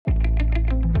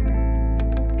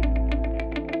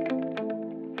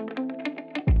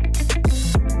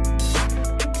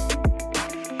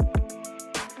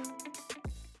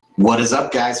What is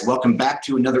up, guys? Welcome back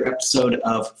to another episode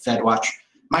of FedWatch.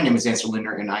 My name is Ansel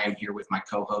Linder, and I am here with my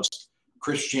co-host,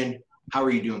 Christian. How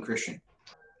are you doing, Christian?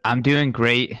 I'm doing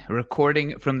great.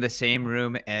 Recording from the same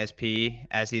room as P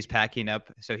as he's packing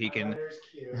up so he can.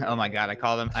 Oh my God, I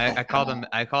called him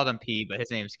P, but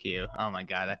his name's Q. Oh my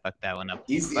God, I fucked that one up.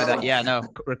 He's the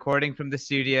But recording from the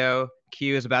studio.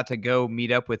 Q is about to go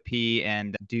meet up with P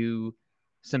and do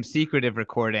some secretive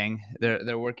recording.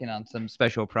 They're working on some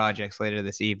special projects later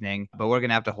this evening, but we're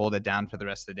gonna have to hold it down for the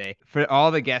rest of the day. For all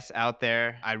the guests out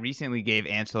there, I recently gave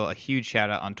Ansel a huge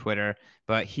shout out on Twitter,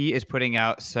 but he is putting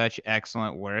out such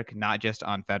excellent work, not just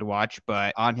on FedWatch,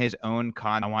 but on his own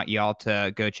content. I want y'all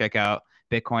to go check out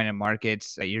Bitcoin and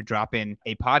Markets. You're dropping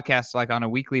a podcast like on a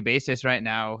weekly basis right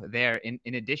now there in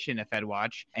addition to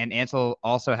FedWatch. And Ansel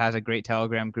also has a great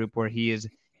Telegram group where he is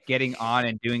getting on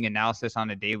and doing analysis on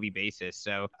a daily basis.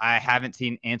 So I haven't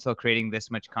seen Ansel creating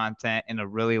this much content in a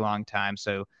really long time.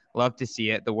 So love to see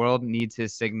it. The world needs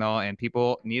his signal and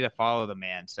people need to follow the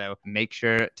man. So make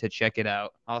sure to check it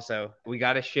out. Also, we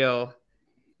got to shill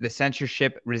the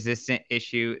censorship resistant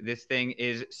issue. This thing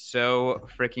is so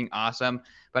freaking awesome.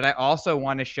 But I also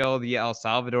want to show the El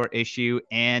Salvador issue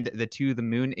and the To the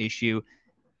Moon issue.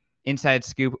 Inside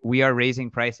scoop, we are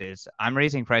raising prices. I'm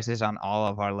raising prices on all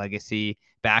of our legacy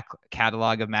back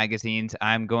catalog of magazines.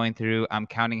 I'm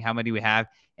counting how many we have,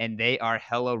 and they are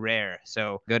hella rare.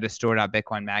 So go to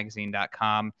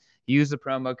store.bitcoinmagazine.com, use the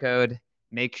promo code,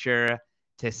 make sure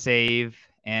to save,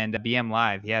 and BM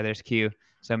Live. Yeah, there's Q.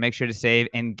 So make sure to save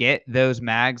and get those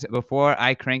mags before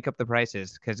I crank up the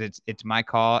prices, because it's my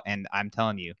call, and I'm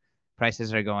telling you,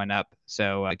 prices are going up.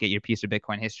 So get your piece of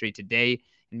Bitcoin history today.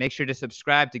 And make sure to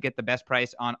subscribe to get the best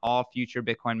price on all future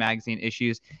Bitcoin Magazine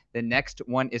issues. The next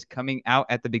one is coming out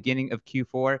at the beginning of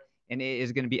Q4, and it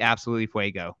is going to be absolutely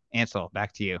fuego. Ansel,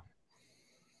 back to you.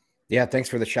 Yeah, thanks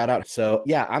for the shout out. So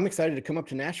yeah, I'm excited to come up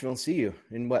to Nashville and see you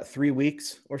in 3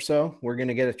 weeks or so. We're going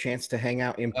to get a chance to hang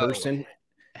out in person.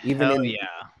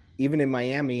 Even in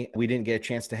Miami, we didn't get a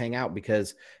chance to hang out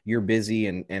because you're busy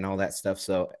and all that stuff.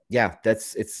 So yeah,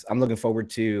 I'm looking forward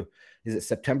to, is it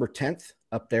September 10th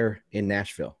up there in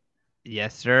Nashville?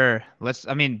 Yes, sir.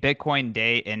 Bitcoin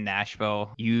Day in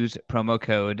Nashville. Use promo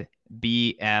code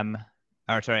Bitcoin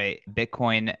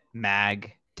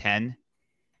Mag 10.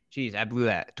 Jeez, I blew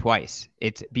that twice.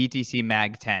 It's BTC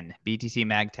Mag 10. BTC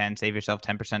Mag 10. Save yourself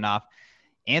 10% off.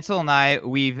 Ansel and I,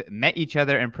 we've met each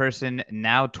other in person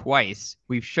now twice.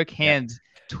 We've shook hands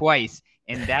twice,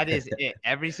 and that is it.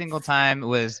 Every single time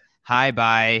was hi,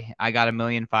 bye. I got a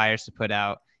million fires to put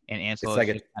out, and Ansel is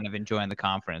just kind of enjoying the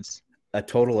conference. A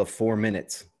total of 4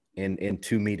 minutes in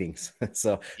 2 meetings.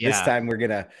 So This time we're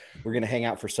gonna hang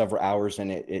out for several hours,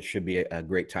 and it should be a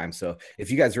great time. So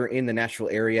if you guys are in the Nashville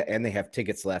area and they have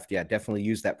tickets left, definitely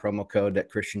use that promo code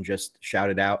that Christian just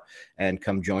shouted out and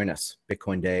come join us.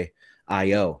 Bitcoin Day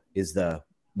IO is the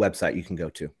website you can go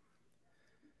to.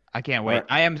 I can't wait.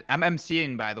 Right. I'm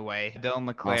emceeing, by the way. Dylan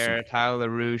LeClaire, awesome. Tyler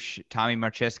LaRouche, Tommy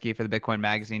Marcheski for the Bitcoin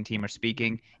Magazine team are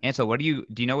speaking. Ansel, do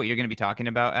you know what you're going to be talking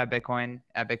about at Bitcoin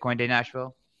Day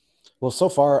Nashville? Well, so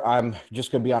far I'm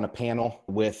just going to be on a panel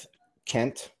with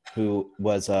Kent, who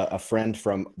was a friend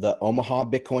from the Omaha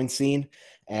Bitcoin scene.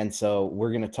 And so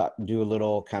we're going to do a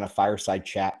little kind of fireside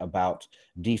chat about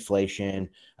deflation,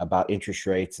 about interest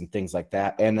rates and things like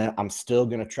that. And then I'm still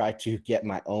going to try to get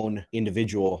my own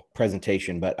individual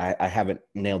presentation, but I haven't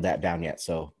nailed that down yet.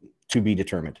 So to be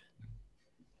determined.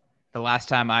 The last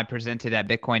time I presented at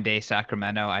Bitcoin Day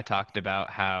Sacramento, I talked about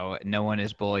how no one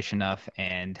is bullish enough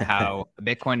and how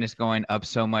Bitcoin is going up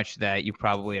so much that you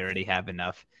probably already have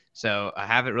enough. So I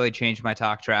haven't really changed my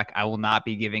talk track. I will not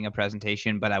be giving a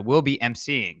presentation, but I will be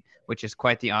emceeing, which is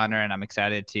quite the honor. And I'm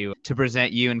excited to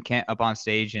present you and Kent up on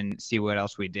stage and see what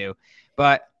else we do.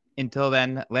 But until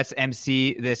then, let's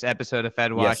MC this episode of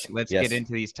FedWatch. Let's get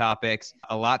into these topics.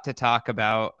 A lot to talk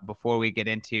about before we get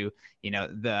into,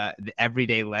 the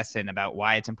everyday lesson about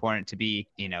why it's important to be,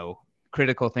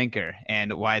 critical thinker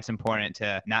and why it's important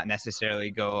to not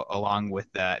necessarily go along with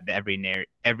the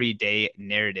everyday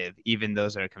narrative, even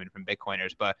those that are coming from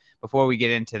Bitcoiners. But before we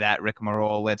get into that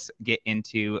rigmarole, let's get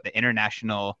into the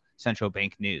international central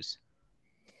bank news.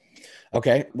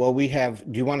 Okay. Well, do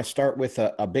you want to start with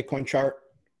a Bitcoin chart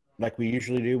like we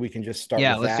usually do? We can just start with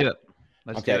that. Let's do it.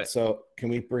 Let's do it. So can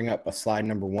we bring up a slide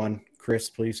number 1, Chris,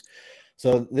 please?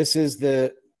 So this is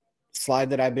the slide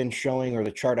that I've been showing, or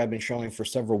the chart I've been showing for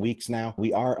several weeks now.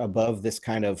 We are above this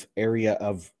kind of area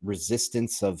of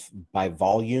resistance by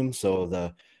volume. So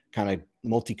the kind of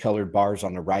multicolored bars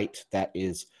on the right, that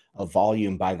is a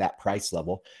volume by that price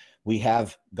level. We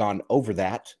have gone over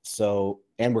that.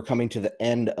 And we're coming to the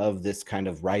end of this kind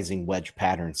of rising wedge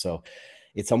pattern. So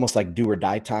it's almost like do or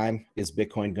die time. Is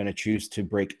Bitcoin going to choose to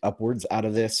break upwards out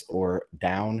of this or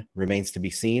down? Remains to be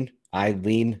seen. I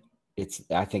think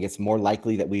it's more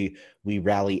likely that we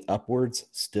rally upwards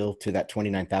still to that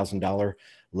 $29,000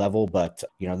 level. But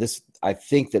I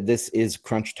think that this is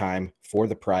crunch time for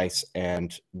the price,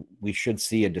 and we should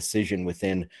see a decision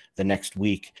within the next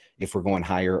week if we're going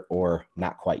higher or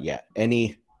not quite yet.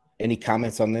 Any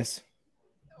comments on this?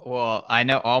 Well, I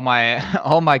know all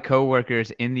my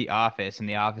coworkers in the office, and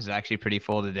the office is actually pretty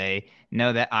full today,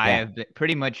 know that I have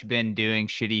pretty much been doing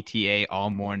shitty TA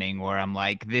all morning, where I'm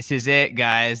like, this is it,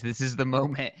 guys. This is the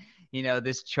moment.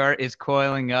 This chart is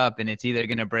coiling up, and it's either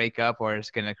going to break up or it's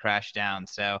going to crash down.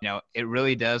 So, it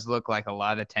really does look like a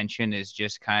lot of tension is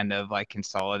just kind of like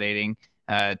consolidating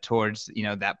towards,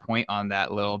 that point on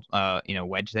that little,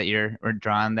 wedge that you're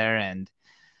drawing there. And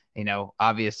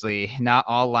obviously not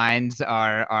all lines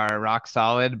are rock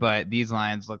solid, but these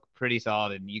lines look pretty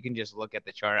solid. And you can just look at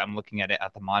the chart. I'm looking at it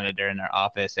at the monitor in our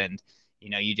office, and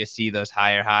you just see those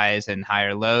higher highs and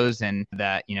higher lows, and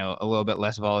that a little bit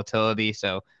less volatility.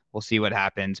 So we'll see what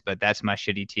happens, but that's my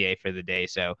shitty TA for the day.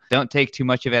 So don't take too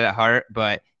much of it at heart,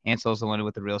 but Ansel's the one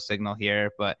with the real signal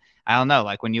here. But I don't know,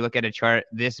 like when you look at a chart,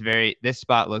 this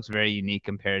spot looks very unique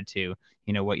compared to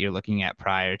what you're looking at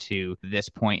prior to this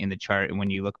point in the chart, and when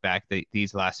you look back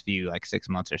these last few, like 6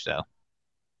 months or so.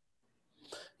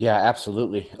 Yeah,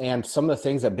 absolutely. And some of the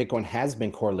things that Bitcoin has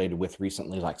been correlated with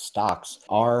recently, like stocks,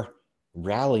 are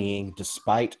rallying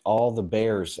despite all the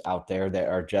bears out there that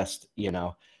are just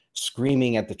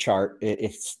screaming at the chart.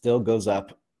 It still goes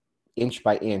up inch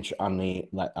by inch on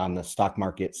the stock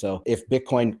market. So if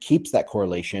Bitcoin keeps that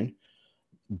correlation,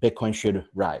 Bitcoin should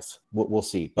rise. We'll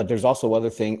see. But there's also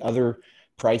other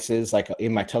prices. Like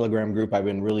in my Telegram group, I've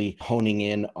been really honing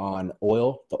in on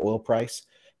the oil price,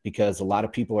 because a lot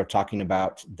of people are talking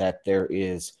about that there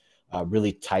is a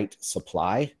really tight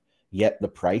supply, yet the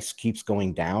price keeps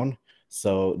going down.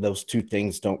 So those two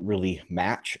things don't really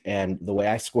match. And the way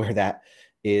I square that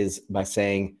is by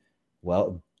saying,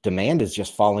 well, demand is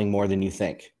just falling more than you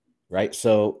think, right?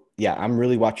 So yeah, I'm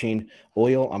really watching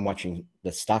oil. I'm watching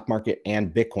the stock market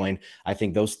and Bitcoin. I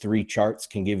think those three charts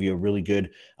can give you a really good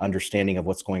understanding of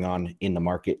what's going on in the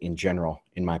market in general,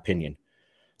 in my opinion.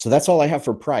 So that's all I have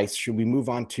for price. Should we move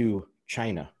on to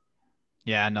China?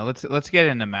 Yeah, no, let's get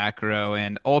into macro.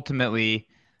 And ultimately,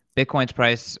 Bitcoin's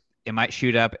price, it might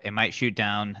shoot up, it might shoot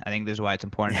down. I think this is why it's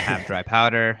important to have dry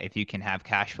powder. If you can have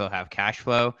cash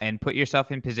flow, and put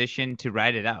yourself in position to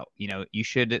ride it out. You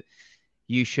should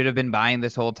have been buying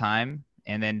this whole time.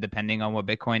 And then depending on what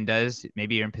Bitcoin does,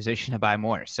 maybe you're in position to buy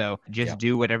more. So just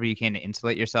do whatever you can to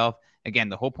insulate yourself. Again,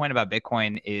 the whole point about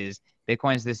Bitcoin is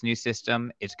this new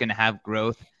system. It's going to have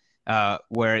growth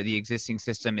where the existing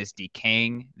system is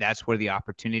decaying. That's where the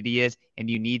opportunity is. And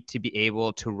you need to be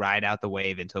able to ride out the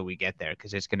wave until we get there,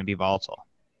 because it's going to be volatile.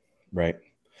 Right.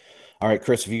 All right,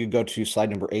 Chris, if you could go to slide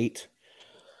number 8.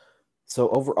 So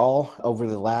overall, over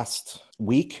the last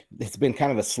week, it's been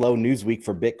kind of a slow news week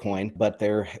for Bitcoin, but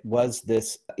there was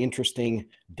this interesting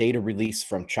data release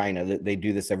from China. That they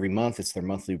do this every month. It's their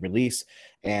monthly release,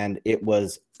 and it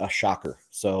was a shocker.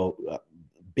 So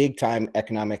big time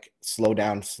economic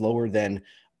slowdown, slower than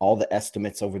all the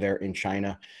estimates over there in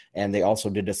China. And they also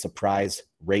did a surprise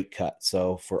rate cut.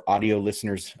 So for audio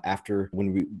listeners,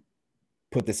 when we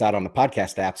put this out on the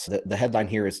podcast apps, the headline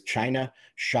here is China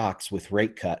shocks with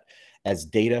rate cut as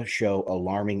data show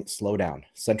alarming slowdown.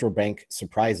 Central bank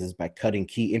surprises by cutting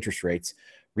key interest rates.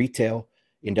 Retail,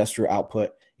 industrial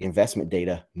output, investment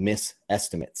data miss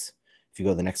estimates. If you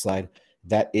go to the next slide,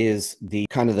 that is the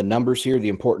kind of the numbers here, the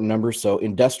important numbers. So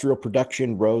industrial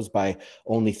production rose by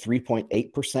only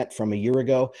 3.8% from a year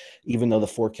ago, even though the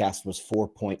forecast was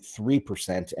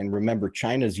 4.3%. And remember,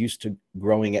 China's used to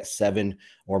growing at 7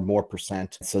 or more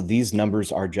percent. So these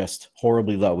numbers are just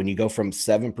horribly low. When you go from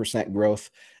 7% growth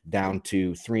down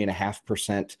to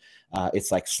 3.5%,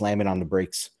 it's like slamming on the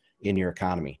brakes in your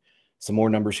economy. Some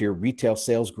more numbers here. Retail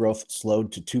sales growth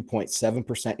slowed to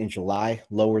 2.7% in July,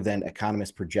 lower than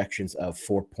economists' projections of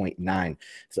 4.9%.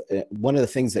 So one of the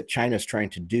things that China is trying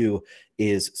to do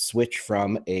is switch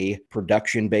from a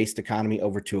production-based economy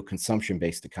over to a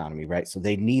consumption-based economy, right? So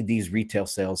they need these retail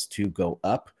sales to go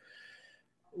up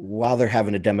while they're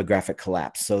having a demographic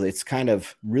collapse. So it's kind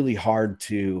of really hard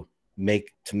to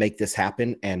make this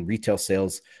happen, and retail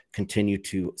sales continue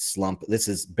to slump. This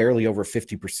is barely over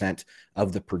 50%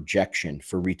 of the projection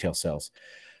for retail sales.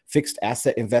 Fixed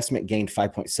asset investment gained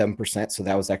 5.7%, so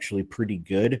that was actually pretty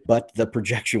good, but the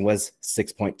projection was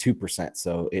 6.2%,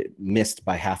 so it missed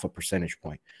by half a percentage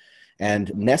point.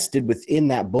 And nested within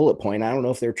that bullet point, I don't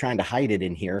know if they're trying to hide it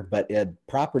in here, but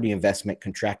property investment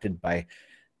contracted by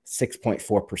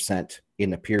 6.4%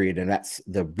 in a period. And that's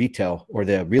the retail or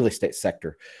the real estate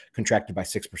sector contracted by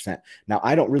 6%. Now,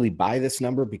 I don't really buy this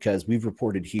number because we've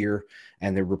reported here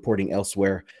and they're reporting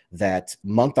elsewhere that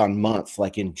month on month,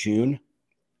 like in June,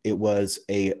 it was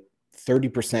a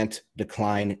 30%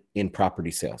 decline in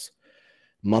property sales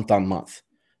month on month.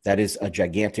 That is a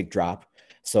gigantic drop.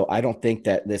 So I don't think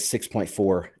that this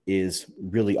 6.4 is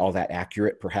really all that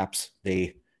accurate. Perhaps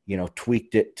they,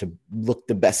 tweaked it to look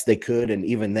the best they could. And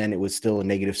even then it was still a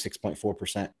negative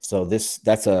 6.4%. So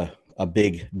that's a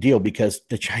big deal because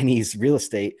the Chinese real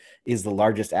estate is the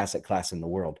largest asset class in the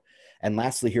world. And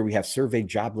lastly, here we have surveyed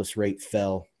jobless rate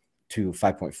fell to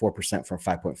 5.4% from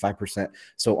 5.5%.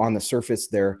 So on the surface,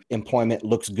 their employment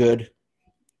looks good.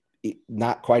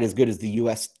 Not quite as good as the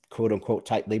U.S. quote unquote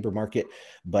tight labor market,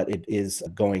 but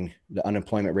the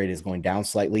unemployment rate is going down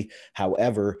slightly.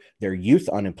 However, their youth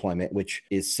unemployment, which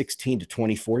is 16 to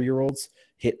 24-year-olds,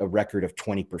 hit a record of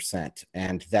 20.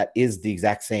 And that is the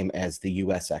exact same as the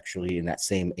U.S. actually in that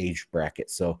same age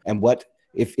bracket. So, and what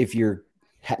if you're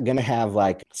going to have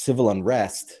like civil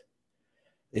unrest,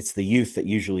 it's the youth that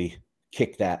usually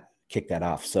kick that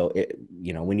off. So,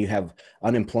 when you have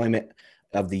unemployment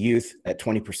of the youth at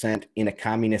 20% in a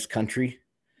communist country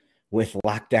with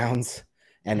lockdowns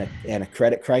and a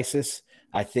credit crisis,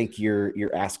 I think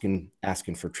you're asking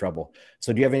for trouble.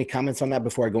 So do you have any comments on that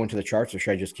before I go into the charts, or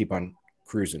should I just keep on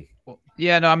cruising?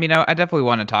 Yeah, no, I definitely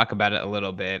want to talk about it a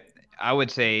little bit. I would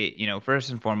say, first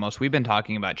and foremost, we've been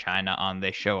talking about China on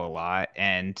this show a lot,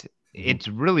 and it's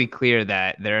really clear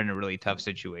that they're in a really tough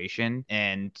situation.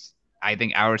 And I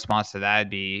think our response to that would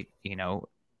be,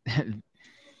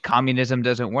 communism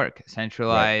doesn't work.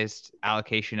 Centralized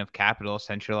allocation of capital,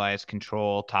 centralized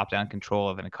control, top-down control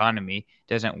of an economy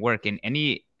doesn't work. And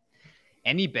any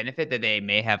benefit that they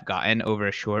may have gotten over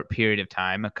a short period of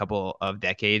time, a couple of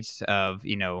decades of,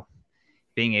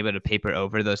 being able to paper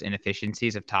over those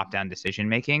inefficiencies of top-down decision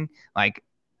making, like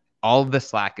all of the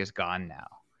slack is gone now.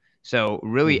 So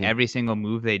really every single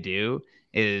move they do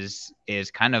is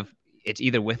kind of, it's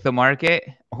either with the market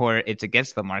or it's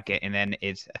against the market, and then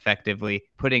it's effectively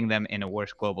putting them in a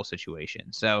worse global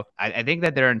situation. So I think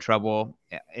that they're in trouble.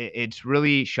 It's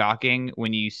really shocking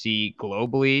when you see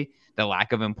globally the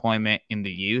lack of employment in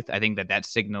the youth. I think that that's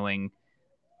signaling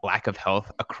lack of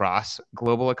health across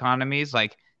global economies.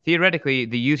 Like theoretically,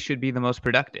 the youth should be the most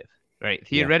productive, right?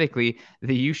 Theoretically,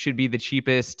 the youth should be the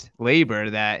cheapest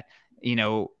labor that,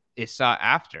 is sought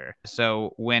after.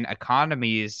 So when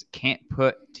economies can't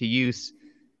put to use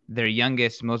their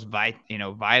youngest, most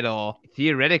vital,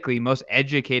 theoretically most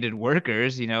educated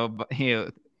workers,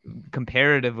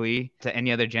 comparatively to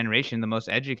any other generation, the most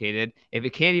educated, if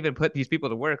it can't even put these people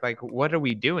to work, like what are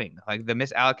we doing? Like the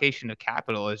misallocation of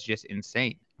capital is just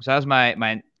insane. So that was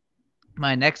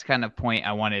my next kind of point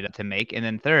I wanted to make. And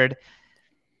then third,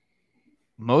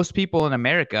 most people in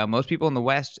America, most people in the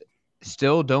West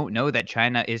still don't know that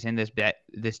China is in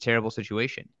this terrible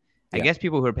situation. I guess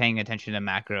people who are paying attention to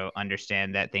macro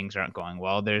understand that things aren't going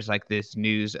well. There's like this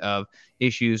news of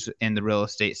issues in the real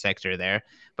estate sector there.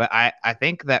 But I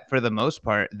think that for the most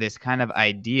part, this kind of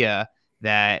idea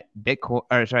that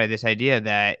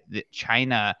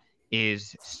China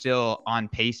is still on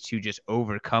pace to just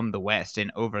overcome the West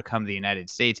and overcome the United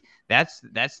States, that's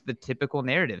the typical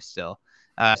narrative still.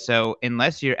 So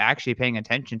unless you're actually paying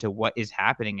attention to what is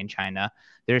happening in China,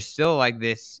 there's still like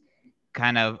this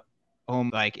kind of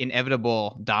like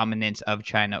inevitable dominance of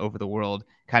China over the world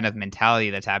kind of mentality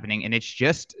that's happening. And it's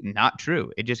just not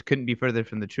true. It just couldn't be further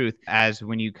from the truth as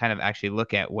when you kind of actually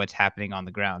look at what's happening on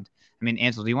the ground. I mean,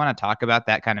 Ansel, do you want to talk about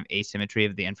that kind of asymmetry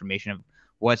of the information of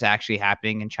what's actually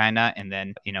happening in China? And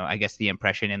then, I guess the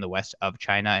impression in the West of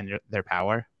China and their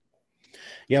power?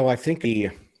 Yeah, well, I think the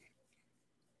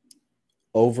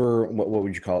what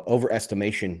would you call it?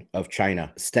 Overestimation of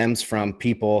China stems from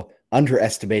people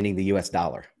underestimating the US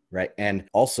dollar, right? And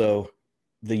also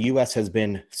the US has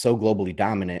been so globally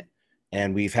dominant,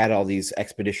 and we've had all these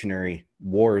expeditionary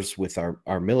wars with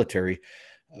our military.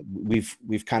 We've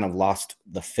kind of lost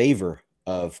the favor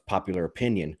of popular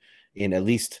opinion in at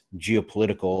least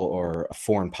geopolitical or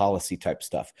foreign policy type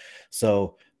stuff.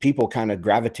 So people kind of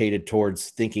gravitated towards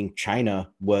thinking China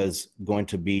was going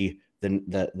to be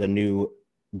the new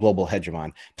global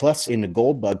hegemon. Plus, in the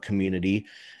gold bug community,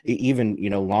 even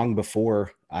long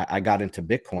before I got into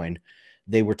Bitcoin,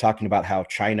 they were talking about how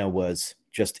China was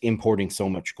just importing so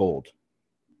much gold.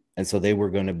 And so they were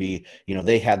going to be,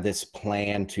 they had this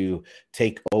plan to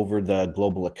take over the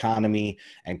global economy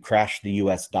and crash the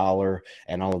US dollar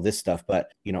and all of this stuff.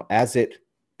 But, as it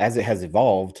has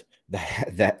evolved,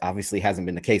 that obviously hasn't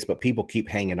been the case, but people keep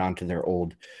hanging on to their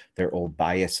old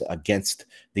bias against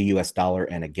the US dollar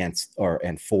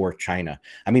and for China.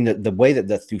 I mean, the way that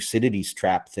the Thucydides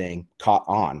trap thing caught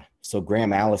on. So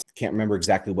Graham Allison, can't remember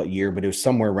exactly what year, but it was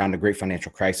somewhere around the Great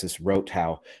Financial Crisis, wrote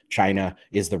how China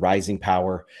is the rising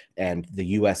power and the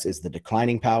US is the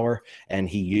declining power. And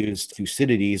he used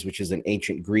Thucydides, which is an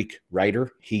ancient Greek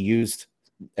writer. He used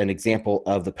an example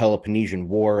of the Peloponnesian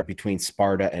War between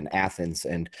Sparta and Athens,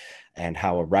 and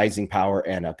how a rising power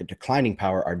and a declining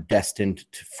power are destined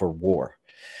for war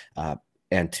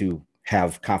and to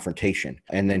have confrontation.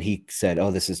 And then he said, oh,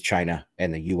 this is China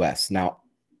and the US. Now,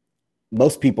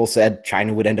 most people said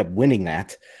China would end up winning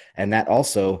that. And that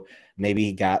also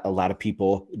maybe got a lot of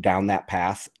people down that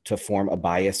path to form a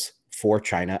bias for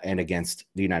China and against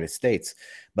the United States.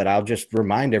 But I'll just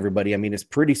remind everybody, I mean, it's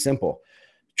pretty simple.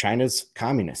 China's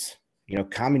communist.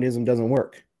 Communism doesn't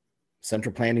work.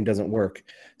 Central planning doesn't work.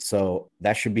 So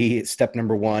that should be step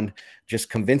number one. Just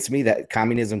convince me that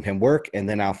communism can work, and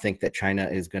then I'll think that China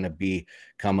is going to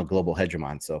become a global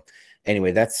hegemon. So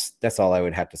anyway, that's all I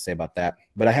would have to say about that.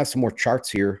 But I have some more charts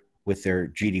here with their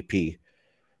GDP.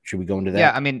 Should we go into that?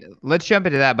 Yeah, I mean, let's jump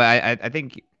into that. But I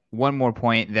think one more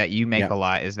point that you make a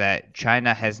lot is that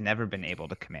China has never been able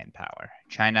to command power.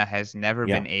 China has never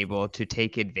been able to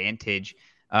take advantage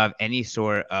of any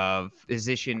sort of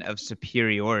position of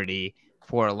superiority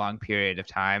for a long period of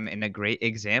time. And a great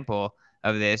example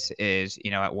of this is,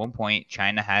 at one point,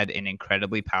 China had an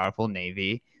incredibly powerful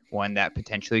navy, one that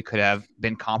potentially could have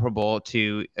been comparable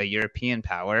to a European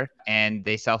power, and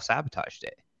they self-sabotaged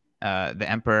it. The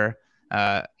emperor,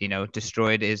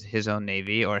 destroyed his own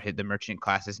navy, or the merchant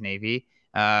class's navy,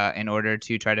 in order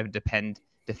to try to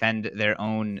defend their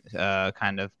own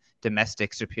kind of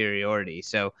domestic superiority.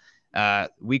 So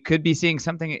we could be seeing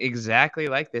something exactly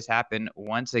like this happen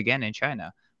once again in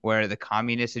China, where the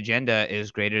communist agenda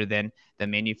is greater than the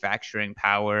manufacturing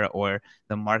power or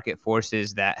the market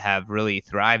forces that have really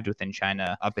thrived within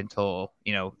China up until,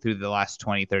 through the last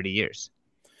 20, 30 years.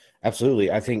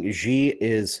 Absolutely. I think Xi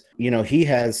is, he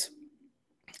has,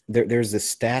 there's this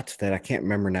stat that I can't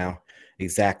remember now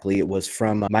exactly. It was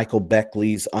from Michael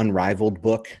Beckley's Unrivaled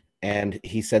book. And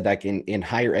he said like in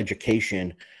higher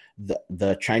education,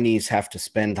 the Chinese have to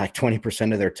spend like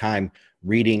 20% of their time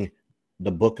reading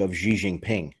the book of Xi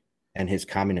Jinping and his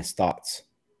communist thoughts.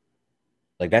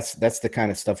 Like that's the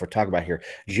kind of stuff we're talking about here.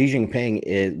 Xi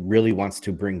Jinping really wants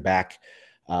to bring back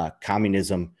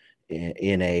communism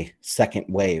in a second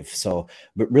wave. So,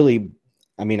 but really,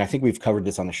 I mean, I think we've covered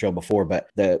this on the show before, but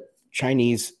the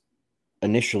Chinese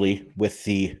initially with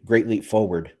the Great Leap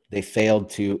Forward, they failed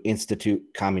to institute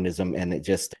communism, and it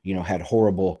just, had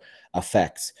horrible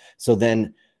effects. So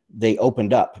then they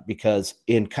opened up, because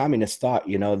in communist thought,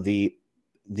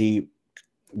 the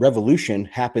revolution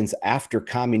happens after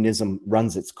communism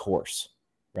runs its course,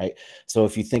 right? So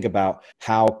if you think about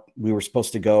how we were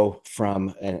supposed to go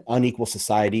from an unequal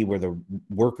society where the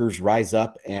workers rise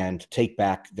up and take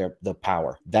back the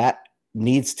power, that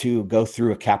needs to go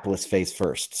through a capitalist phase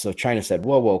first. So China said,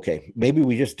 whoa, okay, maybe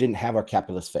we just didn't have our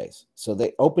capitalist phase. So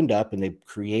they opened up and they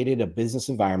created a business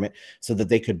environment so that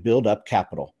they could build up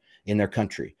capital in their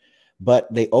country. But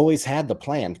they always had the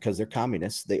plan, because they're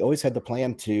communists, they always had the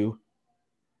plan to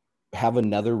have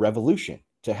another revolution,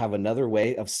 to have another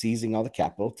way of seizing all the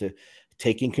capital, to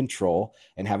taking control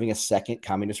and having a second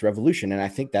communist revolution. And I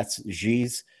think that's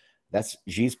Xi's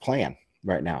plan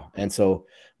right now. And so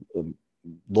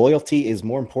loyalty is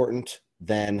more important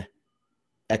than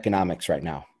economics right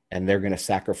now, and they're going to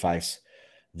sacrifice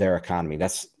their economy.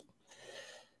 That's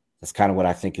kind of what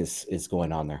I think is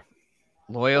going on there.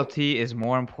 Loyalty is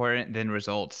more important than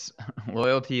results.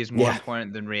 Loyalty is more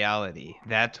important than reality.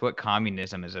 That's what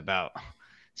communism is about.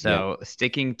 So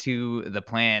sticking to the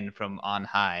plan from on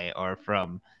high or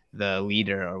from the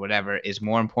leader or whatever is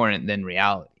more important than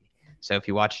reality. So if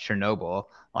you watch Chernobyl,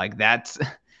 like that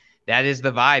is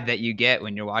the vibe that you get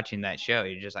when you're watching that show.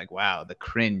 You're just like, wow, the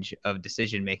cringe of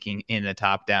decision making in a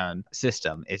top-down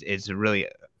system is really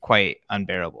quite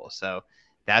unbearable. So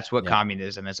that's what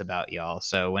communism is about, y'all.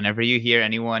 So whenever you hear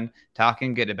anyone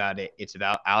talking good about it, it's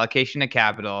about allocation of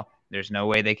capital. There's no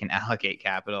way they can allocate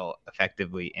capital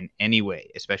effectively in any way,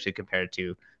 especially compared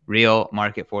to real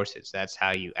market forces. That's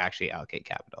how you actually allocate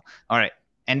capital. All right.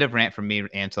 End of rant from me,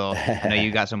 Ansel. I know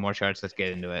you got some more charts. Let's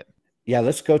get into it. Yeah,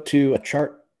 let's go to a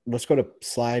chart. Let's go to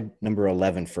slide number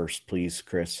 11 first, please,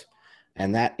 Chris.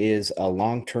 And that is a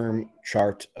long-term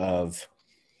chart of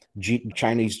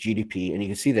Chinese GDP. And you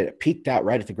can see that it peaked out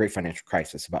right at the Great Financial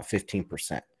Crisis, about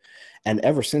 15%. And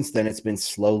ever since then, it's been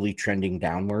slowly trending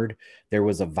downward. There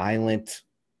was a violent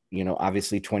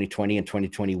obviously 2020 and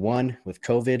 2021 with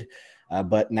COVID,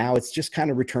 but now it's just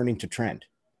kind of returning to trend,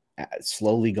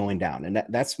 slowly going down. And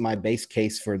that's my base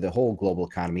case for the whole global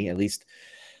economy, at least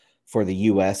for the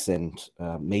US and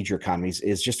major economies,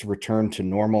 is just a return to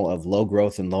normal of low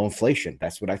growth and low inflation.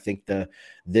 That's what I think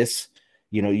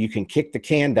you can kick the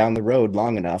can down the road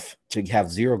long enough to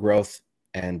have zero growth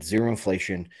and zero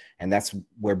inflation. And that's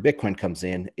where Bitcoin comes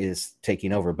in, is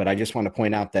taking over. But I just want to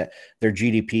point out that their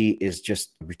GDP is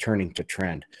just returning to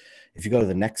trend. If you go to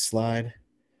the next slide,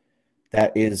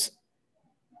 that is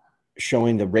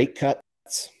showing the rate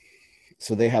cuts.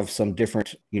 So they have some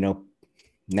different,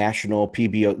 national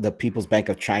PBO, the People's Bank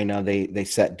of China, they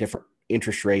set different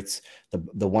interest rates.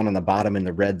 The one on the bottom in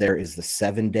the red there is the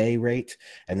 7-day rate,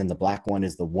 and then the black one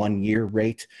is the 1-year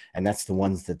rate, and that's the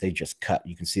ones that they just cut.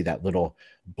 You can see that little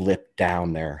blip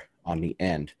down there on the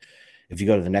end. If you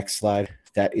go to the next slide,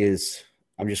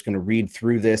 I'm just going to read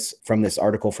through this from this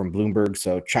article from Bloomberg.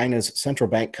 So China's central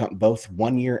bank cut both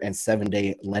 1-year and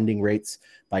 7-day lending rates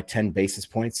by 10 basis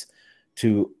points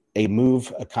to a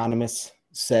move economists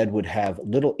said would have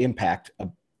little impact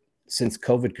since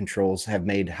COVID controls have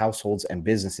made households and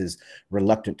businesses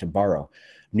reluctant to borrow.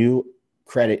 New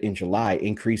credit in July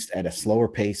increased at a slower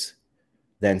pace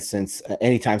than since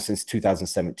anytime since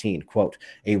 2017. Quote,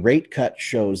 a rate cut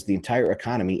shows the entire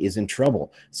economy is in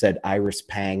trouble, said Iris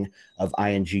Pang of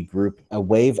ING Group. A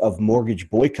wave of mortgage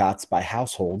boycotts by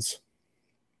households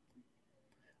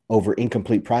over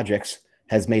incomplete projects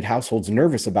has made households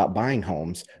nervous about buying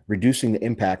homes, reducing the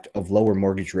impact of lower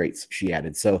mortgage rates, she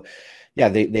added. So, yeah,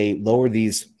 they lower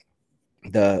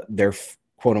their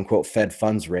quote unquote Fed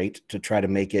funds rate to try to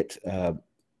make it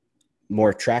more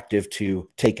attractive to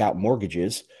take out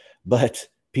mortgages, but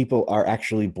people are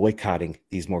actually boycotting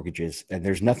these mortgages, and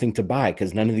there's nothing to buy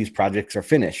because none of these projects are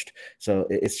finished. So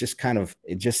it's just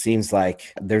it just seems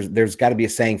like there's got to be a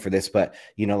saying for this, but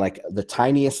like the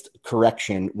tiniest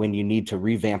correction when you need to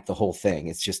revamp the whole thing,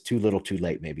 it's just too little too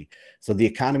late maybe. So the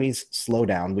economy's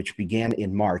slowdown, which began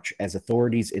in March as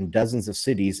authorities in dozens of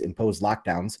cities imposed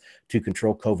lockdowns to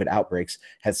control COVID outbreaks,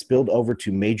 has spilled over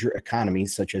to major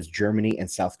economies such as Germany and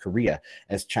South Korea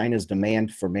as China's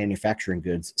demand for manufacturing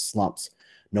goods slumps.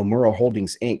 Nomura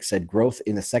Holdings, Inc. said growth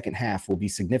in the second half will be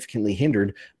significantly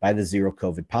hindered by the zero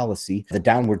COVID policy, the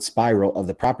downward spiral of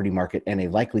the property market, and a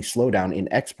likely slowdown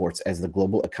in exports as the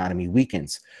global economy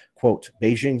weakens. Quote,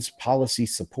 Beijing's policy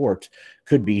support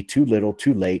could be too little,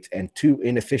 too late, and too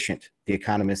inefficient, the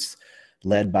economists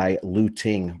led by Lu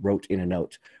Ting wrote in a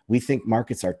note. We think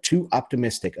markets are too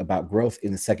optimistic about growth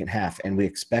in the second half, and we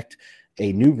expect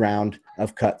a new round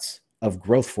of cuts of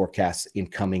growth forecasts in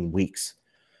coming weeks.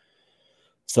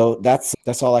 So that's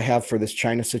all I have for this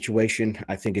China situation.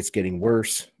 I think it's getting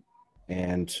worse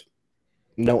and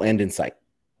no end in sight.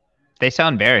 They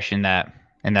sound bearish in that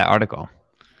article.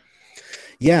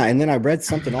 Yeah, and then I read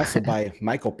something also by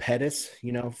Michael Pettis,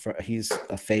 he's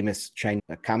a famous China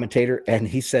commentator, and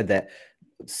he said that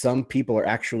some people are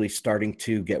actually starting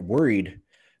to get worried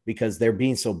because they're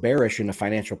being so bearish in the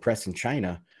financial press in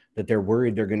China that they're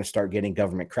worried they're going to start getting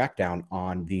government crackdown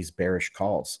on these bearish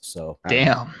calls. So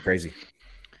damn, crazy.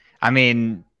 I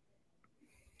mean,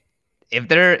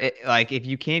 if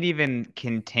you can't even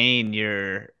contain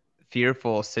your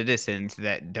fearful citizens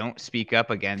that don't speak up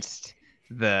against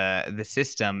the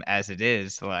system as it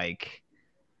is, like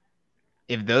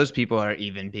if those people are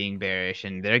even being bearish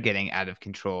and they're getting out of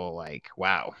control, like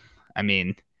wow. I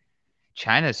mean,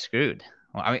 China's screwed.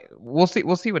 Well, I mean, we'll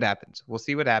see what happens. We'll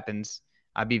see what happens.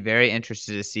 I'd be very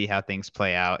interested to see how things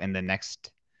play out in the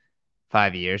next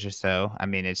 5 years or so. I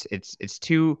mean, it's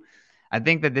too. I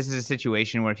think that this is a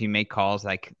situation where if you make calls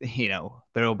like, there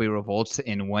will be revolts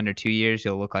in 1 or 2 years,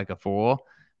 you'll look like a fool.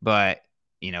 But,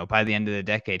 by the end of the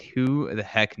decade, who the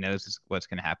heck knows what's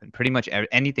going to happen? Pretty much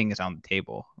anything is on the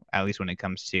table, at least when it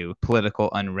comes to political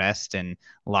unrest and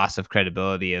loss of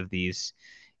credibility of these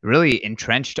really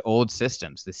entrenched old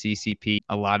systems, the CCP,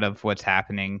 a lot of what's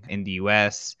happening in the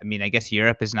US. I mean, I guess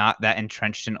Europe is not that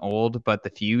entrenched and old, but the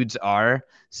feuds are.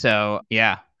 So,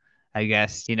 yeah. I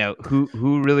guess,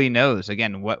 who really knows,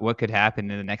 again, what could happen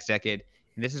in the next decade.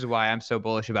 And this is why I'm so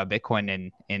bullish about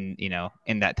Bitcoin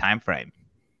in that time frame.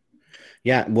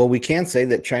 Yeah, well, we can say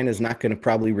that China is not going to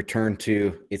probably return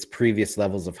to its previous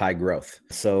levels of high growth.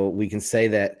 So we can say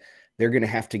that they're going to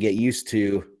have to get used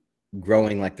to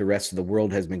growing like the rest of the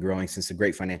world has been growing since the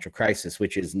great financial crisis,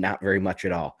 which is not very much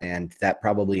at all. And that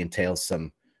probably entails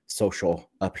some social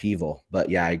upheaval. But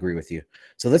yeah, I agree with you.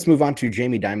 So let's move on to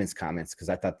Jamie Dimon's comments, because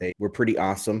I thought they were pretty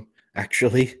awesome,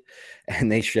 actually.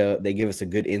 And they give us a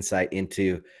good insight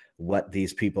into what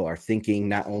these people are thinking,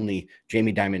 not only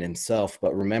Jamie Dimon himself,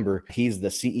 but remember, he's the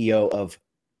CEO of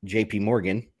JP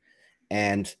Morgan,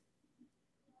 and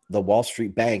the Wall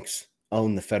Street banks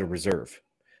own the Federal Reserve.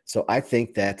 So I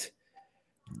think that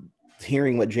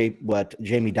hearing what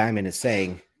Jamie Dimon is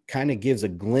saying kind of gives a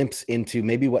glimpse into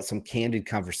maybe what some candid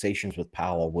conversations with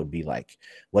Powell would be like,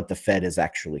 what the Fed is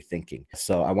actually thinking.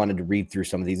 So I wanted to read through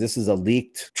some of these. This is a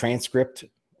leaked transcript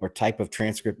or type of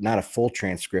transcript, not a full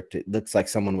transcript. It looks like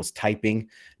someone was typing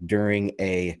during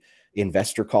a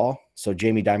investor call. So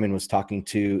Jamie Dimon was talking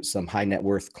to some high net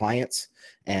worth clients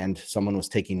and someone was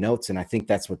taking notes. And I think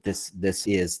that's what this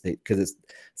is, because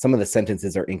some of the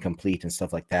sentences are incomplete and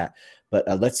stuff like that. But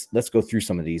let's go through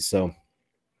some of these. So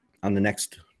on the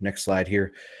next slide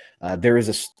here,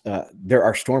 there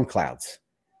are storm clouds.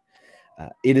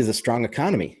 It is a strong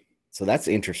economy. So that's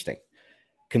interesting.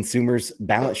 Consumers'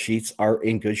 balance sheets are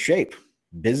in good shape.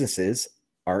 Businesses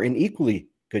are in equally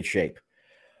good shape.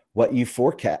 What you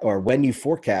forecast, or when you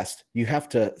forecast, you have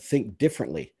to think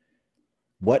differently.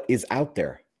 What is out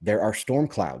there? There are storm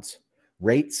clouds,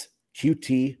 rates,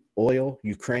 QT, oil,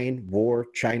 Ukraine, war,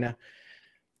 China.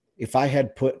 If I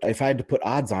had to put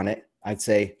odds on it, I'd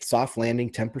say soft landing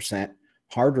 10%,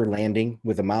 harder landing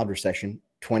with a mild recession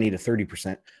 20 to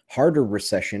 30%, harder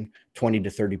recession 20 to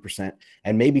 30%,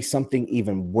 and maybe something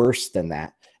even worse than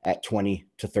that at 20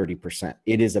 to 30%.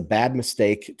 It is a bad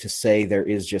mistake to say there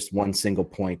is just one single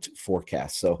point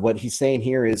forecast. So what he's saying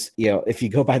here is, if you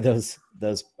go by those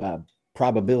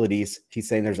probabilities, he's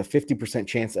saying there's a 50%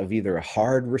 chance of either a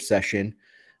hard recession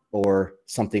or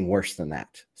something worse than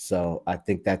that. So I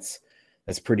think that's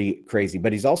pretty crazy.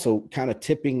 But he's also kind of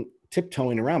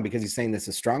tiptoeing around, because he's saying this is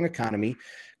a strong economy.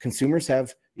 Consumers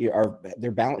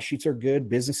their balance sheets are good.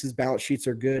 Businesses' balance sheets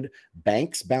are good.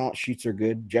 Banks' balance sheets are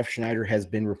good. Jeff Schneider has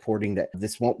been reporting that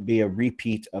this won't be a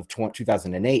repeat of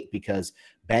 2008, because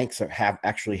banks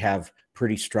have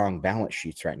pretty strong balance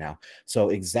sheets right now. So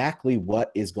exactly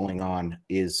what is going on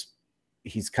is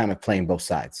he's kind of playing both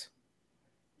sides.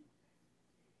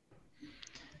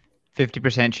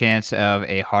 50% chance of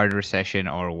a hard recession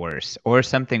or worse, or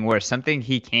something worse, something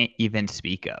he can't even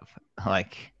speak of.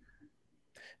 Like,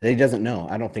 he doesn't know.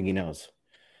 I don't think he knows.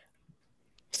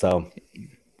 So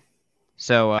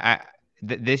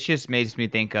this just makes me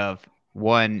think of,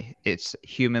 one, it's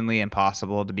humanly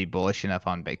impossible to be bullish enough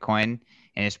on Bitcoin,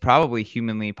 and it's probably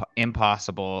humanly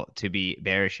impossible to be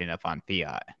bearish enough on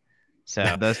fiat.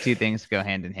 So those two things go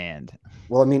hand in hand.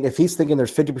 Well, I mean, if he's thinking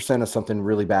there's 50% of something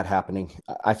really bad happening,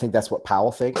 I think that's what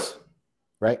Powell thinks,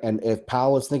 right? And if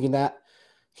Powell is thinking that,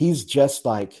 he's just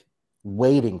like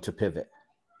waiting to pivot.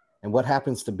 And what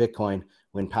happens to Bitcoin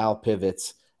when Powell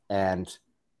pivots and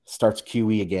starts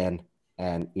QE again?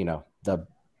 And,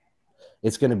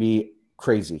 it's going to be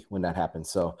crazy when that happens.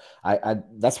 So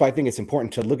that's why I think it's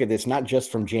important to look at this, not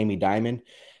just from Jamie Dimon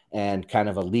and kind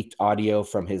of a leaked audio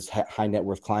from his high net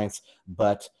worth clients,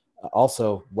 but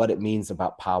also what it means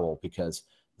about Powell, because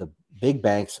the big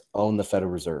banks own the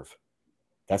Federal Reserve.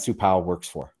 That's who Powell works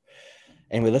for.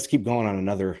 Anyway, let's keep going on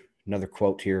another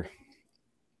quote here.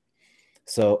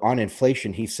 So on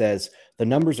inflation, he says, the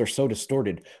numbers are so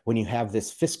distorted when you have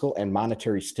this fiscal and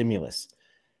monetary stimulus.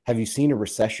 Have you seen a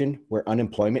recession where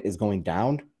unemployment is going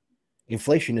down?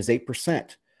 Inflation is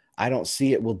 8%. I don't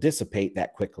see it will dissipate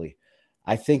that quickly.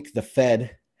 I think the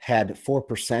Fed had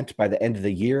 4% by the end of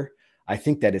the year. I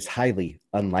think that is highly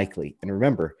unlikely. And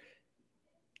remember,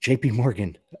 JP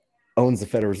Morgan owns the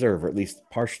Federal Reserve, or at least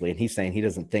partially, and he's saying he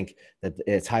doesn't think that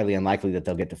it's highly unlikely that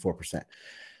they'll get to 4%.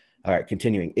 All right,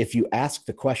 continuing. If you ask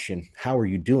the question, how are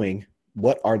you doing?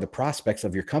 What are the prospects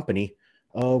of your company?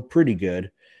 Oh, pretty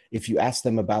good. If you ask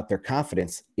them about their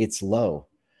confidence, it's low.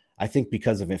 I think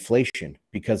because of inflation,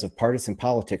 because of partisan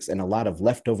politics, and a lot of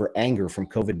leftover anger from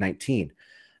COVID-19.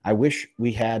 I wish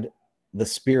we had the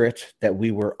spirit that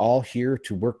we were all here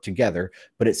to work together,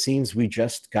 but it seems we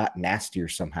just got nastier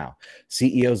somehow.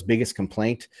 CEO's biggest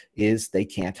complaint is they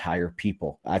can't hire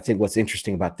people. I think what's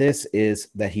interesting about this is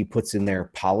that he puts in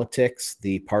there politics,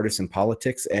 the partisan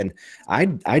politics, and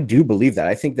I do believe that.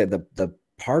 I think that the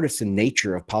partisan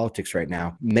nature of politics right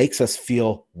now makes us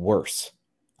feel worse.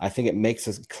 I think it makes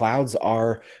us clouds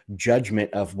our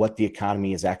judgment of what the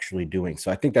economy is actually doing.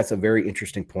 So I think that's a very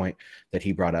interesting point that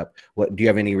he brought up. What do you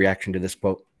have any reaction to this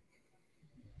quote?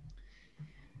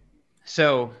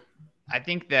 So I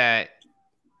think that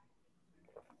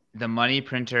the money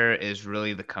printer is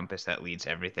really the compass that leads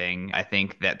everything. I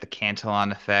think that the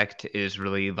Cantillon effect is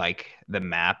really like the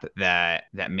map that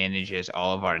manages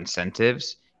all of our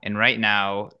incentives. And right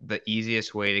now, the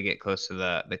easiest way to get close to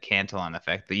the Cantillon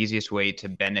effect, the easiest way to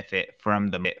benefit from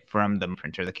the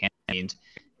printer, the Cantillon, means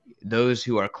those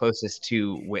who are closest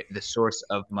to the source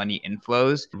of money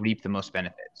inflows reap the most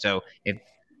benefit. So if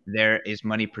there is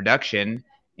money production,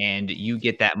 and you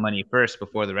get that money first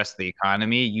before the rest of the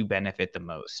economy, you benefit the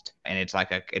most. And it's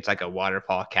like a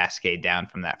waterfall cascade down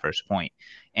from that first point.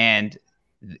 And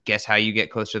guess how you get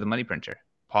closer to the money printer?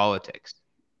 Politics.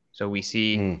 So we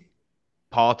see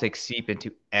politics seep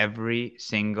into every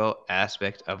single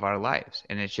aspect of our lives,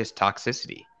 and it's just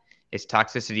toxicity. It's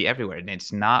toxicity everywhere, and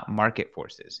it's not market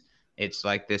forces. It's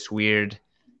like this weird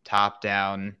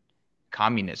top-down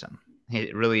communism.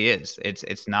 It really is.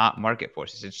 It's not market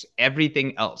forces. It's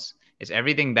everything else. It's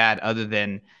everything bad other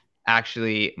than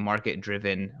actually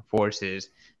market-driven forces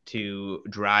to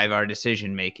drive our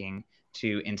decision making,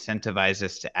 to incentivize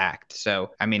us to act.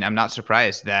 So, I mean, I'm not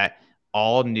surprised that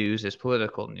all news is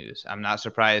political news. I'm not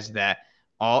surprised that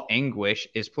all anguish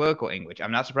is political anguish.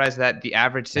 I'm not surprised that the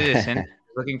average citizen is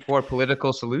looking for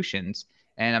political solutions.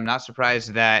 And I'm not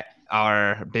surprised that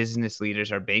our business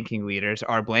leaders, our banking leaders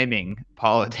are blaming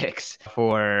politics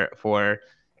for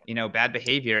bad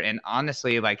behavior. And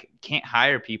honestly, like, can't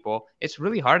hire people. It's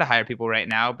really hard to hire people right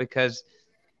now because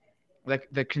like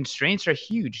the constraints are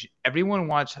huge. Everyone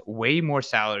wants way more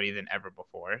salary than ever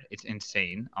before. It's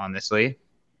insane, honestly.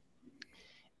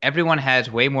 Everyone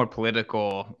has way more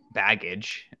political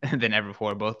baggage than ever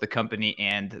before, both the company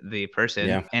and the person.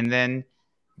 Yeah. And then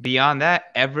beyond that,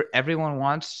 everyone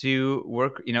wants to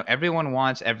work, everyone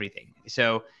wants everything.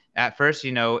 So at first,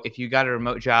 if you got a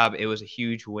remote job, it was a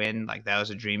huge win. Like that was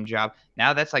a dream job.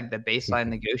 Now that's like the baseline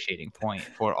negotiating point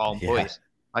for all employees.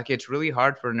 Like it's really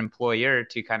hard for an employer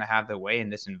to kind of have the way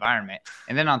in this environment.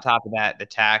 And then on top of that, the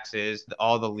taxes,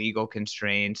 all the legal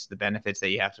constraints, the benefits that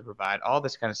you have to provide, all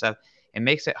this kind of stuff, it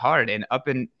makes it hard. And up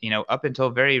until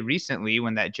very recently,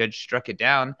 when that judge struck it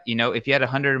down, if you had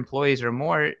 100 employees or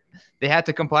more, they had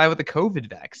to comply with the COVID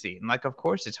vaccine. Like, of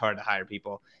course, it's hard to hire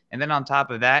people. And then on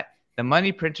top of that, the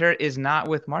money printer is not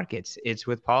with markets, it's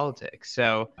with politics.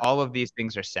 So all of these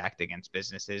things are stacked against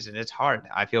businesses, and it's hard.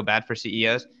 I feel bad for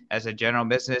CEOs. As a general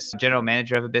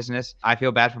manager of a business, I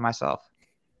feel bad for myself.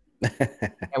 Can't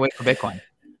wait for Bitcoin.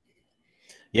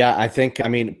 Yeah, I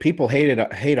mean, people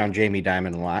hate on Jamie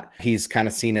Dimon a lot. He's kind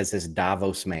of seen as this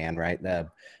Davos man, right?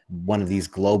 One of these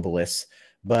globalists.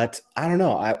 But I don't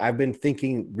know. I've been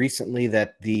thinking recently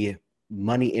that the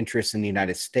money interests in the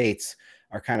United States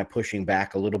are kind of pushing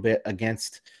back a little bit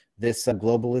against this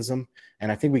globalism.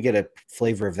 And I think we get a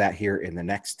flavor of that here in the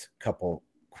next couple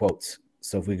quotes.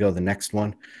 So if we go to the next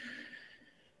one.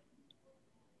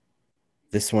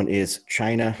 This one is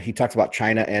China. He talks about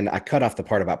China, and I cut off the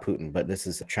part about Putin, but this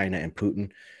is China and Putin.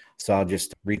 So I'll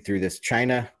just read through this.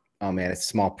 China. Oh, man, it's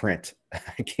small print.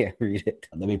 I can't read it.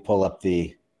 Let me pull up I'm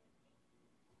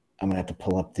going to have to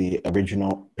pull up the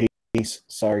original piece.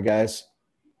 Sorry, guys.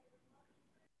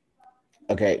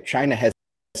 Okay, China has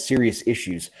serious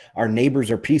issues. Our neighbors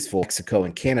are peaceful. Mexico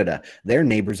and Canada. Their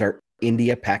neighbors are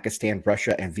India, Pakistan,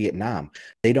 Russia, and Vietnam.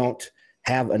 They don't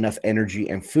have enough energy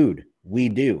and food. We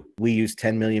do. We use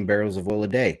 10 million barrels of oil a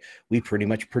day. We pretty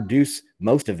much produce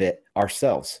most of it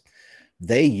ourselves.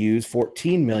 They use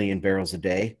 14 million barrels a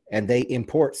day, and they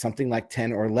import something like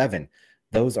 10 or 11.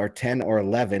 Those are 10 or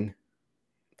 11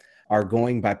 are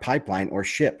going by pipeline or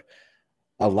ship.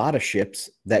 A lot of ships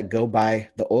that go by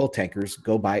the oil tankers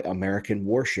go by American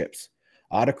warships.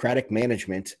 Autocratic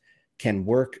management can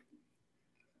work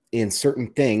in certain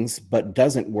things, but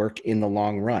doesn't work in the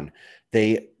long run.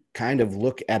 They kind of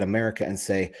look at America and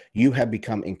say, you have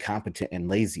become incompetent and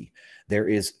lazy. There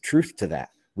is truth to that.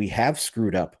 We have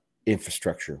screwed up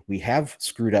infrastructure. We have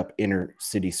screwed up inner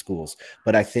city schools.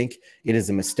 But I think it is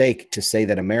a mistake to say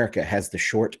that America has the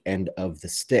short end of the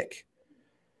stick.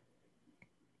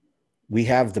 We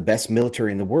have the best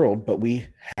military in the world, but we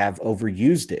have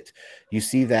overused it. You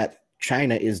see what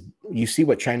China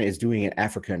is doing in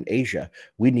Africa and Asia.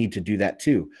 We need to do that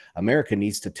too. America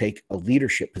needs to take a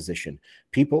leadership position.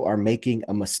 People are making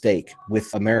a mistake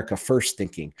with America first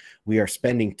thinking. We are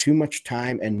spending too much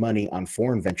time and money on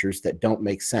foreign ventures that don't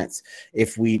make sense.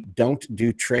 If we don't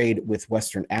do trade with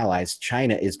Western allies,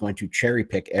 China is going to cherry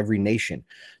pick every nation.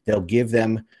 They'll give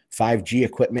them 5G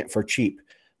equipment for cheap.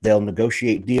 They'll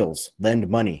negotiate deals, lend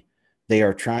money. They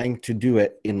are trying to do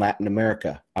it in Latin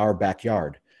America, our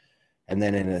backyard. And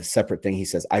then in a separate thing, he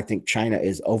says, I think China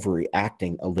is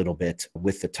overreacting a little bit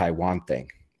with the Taiwan thing.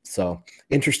 So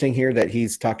interesting here that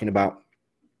he's talking about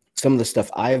some of the stuff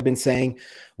I have been saying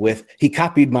he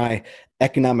copied my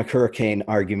economic hurricane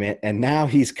argument, and now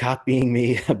he's copying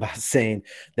me about saying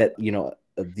that,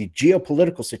 the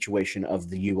geopolitical situation of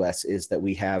the U.S. is that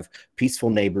we have peaceful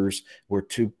neighbors.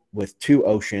 With two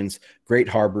oceans, great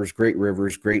harbors, great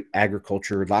rivers, great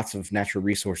agriculture, lots of natural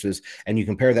resources. And you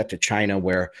compare that to China,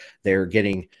 where they're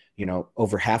getting,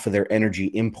 over half of their energy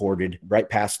imported right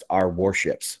past our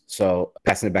warships. So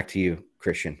passing it back to you,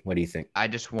 Christian? What do you think? I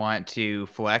just want to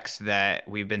flex that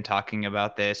we've been talking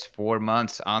about this for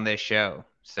months on this show.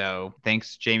 So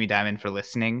thanks, Jamie Dimon, for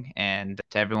listening. And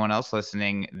to everyone else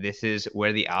listening, this is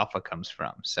where the alpha comes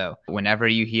from. So whenever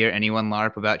you hear anyone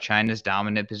LARP about China's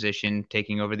dominant position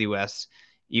taking over the US,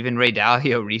 even Ray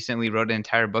Dalio recently wrote an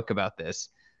entire book about this.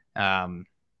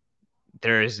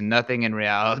 There is nothing in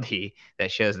reality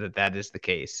that shows that that is the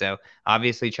case. So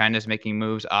obviously China's making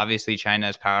moves. Obviously China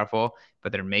is powerful,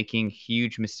 but they're making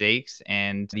huge mistakes,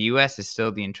 and the U.S. is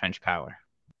still the entrenched power.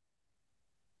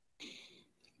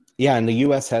 Yeah, and the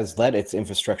U.S. has let its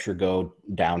infrastructure go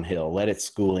downhill, let its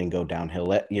schooling go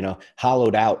downhill,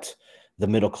 hollowed out the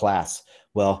middle class.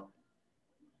 Well,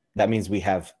 that means we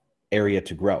have area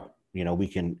to grow. We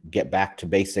can get back to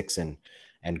basics and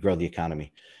grow the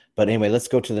economy. But anyway, let's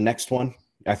go to the next one.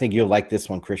 I think you'll like this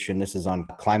one, Christian. This is on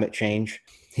climate change.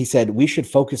 He said we should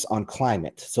focus on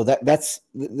climate. So that's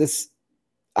this.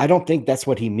 I don't think that's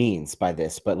what he means by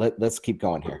this, but let's keep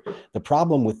going here. The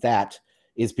problem with that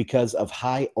is because of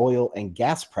high oil and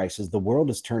gas prices, the world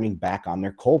is turning back on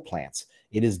their coal plants.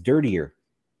 It is dirtier.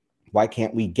 Why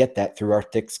can't we get that through our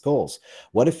thick skulls?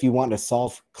 What if you want to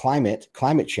solve climate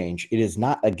change? It is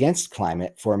not against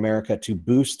climate for America to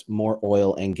boost more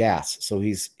oil and gas. So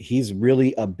he's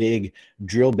really a big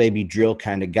drill baby drill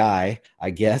kind of guy,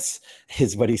 I guess,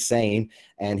 is what he's saying.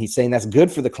 And he's saying that's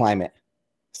good for the climate.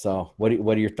 So what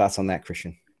are your thoughts on that,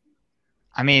 Christian?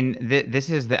 I mean, this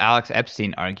is the Alex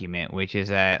Epstein argument, which is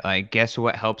that, like, guess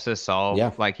what helps us solve?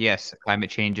 Yeah. Like, yes, climate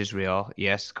change is real.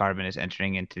 Yes, carbon is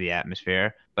entering into the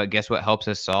atmosphere. But guess what helps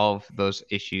us solve those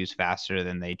issues faster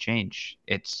than they change?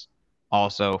 It's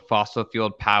also fossil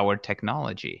fuel powered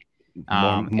technology.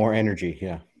 More energy.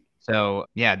 Yeah. So,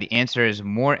 yeah, the answer is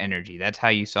more energy. That's how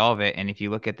you solve it. And if you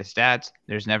look at the stats,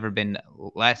 there's never been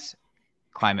less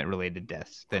climate related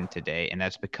deaths than today, and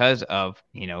that's because of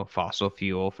fossil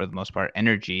fuel, for the most part,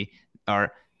 energy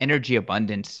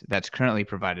abundance that's currently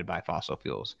provided by fossil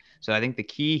fuels. So I think the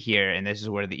key here, and this is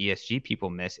where the ESG people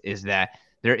miss, is that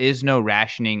there is no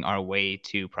rationing our way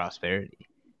to prosperity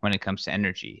when it comes to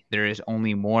energy. There is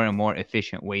only more and more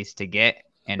efficient ways to get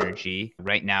energy.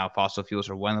 Right now, fossil fuels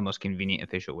are one of the most convenient,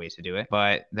 efficient ways to do it,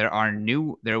 but there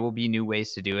will be new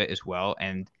ways to do it as well.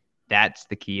 And that's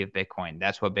the key of Bitcoin.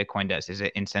 That's what Bitcoin does, is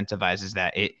it incentivizes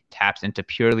that. It taps into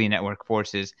purely network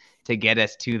forces to get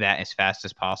us to that as fast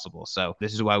as possible. So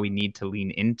this is why we need to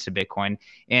lean into Bitcoin.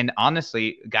 And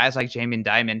honestly, guys like Jamie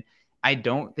Dimon, I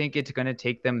don't think it's going to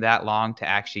take them that long to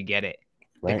actually get it,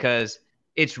 right? Because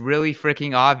it's really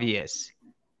freaking obvious.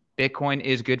 Bitcoin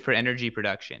is good for energy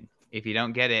production. If you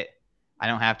don't get it, I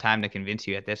don't have time to convince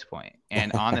you at this point.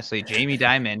 And honestly, Jamie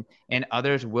Dimon and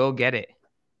others will get it.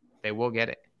 They will get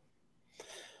it.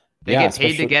 They get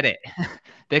paid to get it.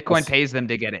 Bitcoin pays them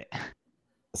to get it.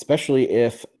 Especially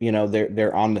if,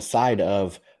 they're on the side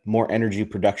of more energy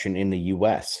production in the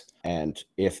US. And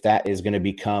if that is going to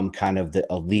become kind of the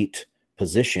elite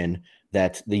position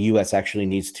that the US actually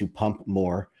needs to pump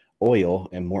more oil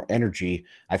and more energy,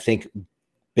 I think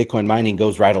Bitcoin mining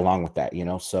goes right along with that,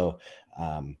 so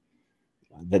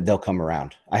that they'll come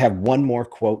around. I have one more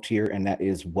quote here, and that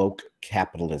is woke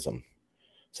capitalism.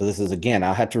 So this is, again,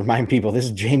 I'll have to remind people, this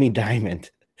is Jamie Dimon,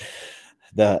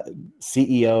 the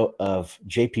CEO of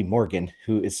JP Morgan,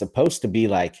 who is supposed to be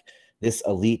like this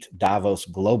elite Davos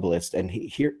globalist. And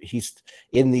he's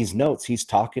in these notes, he's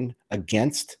talking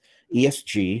against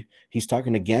ESG. He's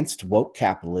talking against woke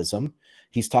capitalism.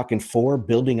 He's talking for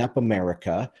building up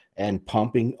America and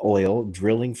pumping oil,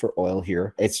 drilling for oil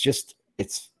here.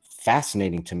 It's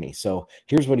fascinating to me. So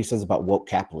here's what he says about woke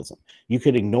capitalism. You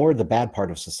could ignore the bad part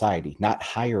of society, not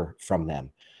hire from them,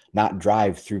 not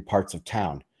drive through parts of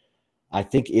town. I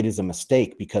think it is a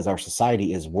mistake because our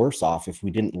society is worse off if we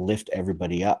didn't lift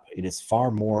everybody up. It is far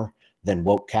more than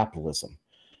woke capitalism.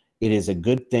 It is a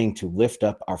good thing to lift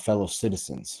up our fellow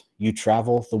citizens. You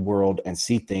travel the world and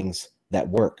see things that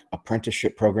work.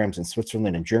 Apprenticeship programs in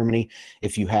Switzerland and Germany.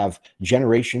 If you have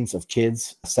generations of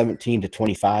kids, 17 to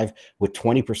 25, with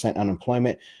 20%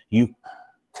 unemployment, you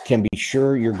can be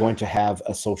sure you're going to have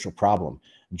a social problem.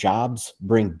 Jobs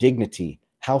bring dignity,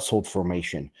 household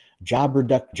formation,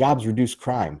 jobs reduce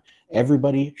crime.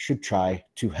 Everybody should try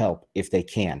to help if they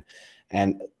can.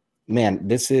 And man,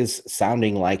 this is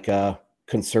sounding like a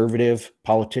conservative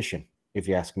politician, if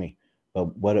you ask me.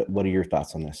 But what are your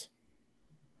thoughts on this?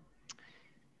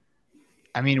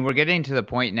 I mean, we're getting to the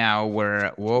point now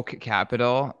where woke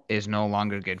capital is no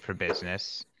longer good for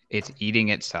business. It's eating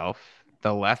itself.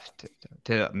 The left,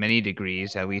 to many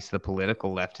degrees, at least the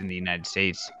political left in the United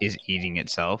States, is eating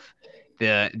itself.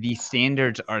 The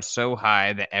standards are so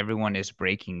high that everyone is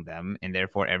breaking them, and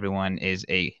therefore everyone is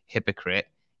a hypocrite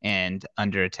and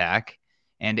under attack,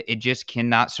 and it just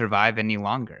cannot survive any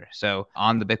longer. So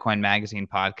on the Bitcoin Magazine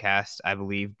podcast, I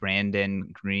believe Brandon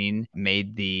Green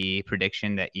made the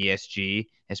prediction that ESG,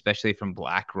 especially from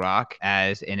BlackRock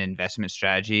as an investment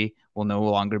strategy, will no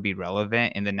longer be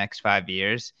relevant in the next 5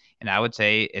 years. And I would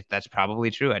say if that's probably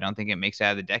true. I don't think it makes it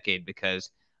out of the decade because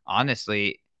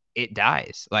honestly, it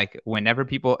dies. Like whenever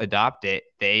people adopt it,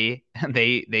 they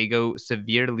they go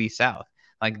severely south.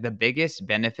 Like the biggest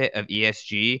benefit of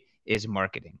ESG is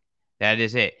marketing. That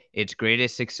is it. Its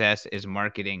greatest success is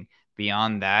marketing.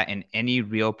 Beyond that, and any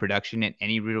real production and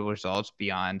any real results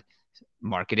beyond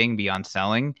marketing, beyond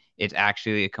selling, it's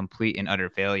actually a complete and utter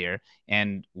failure.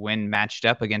 And when matched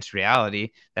up against reality,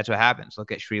 that's what happens.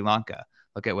 Look at Sri Lanka.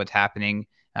 Look at what's happening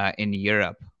in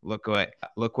Europe. Look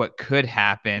what could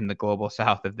happen in the global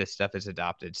south if this stuff is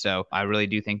adopted. So I really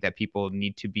do think that people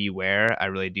need to beware. I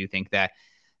really do think that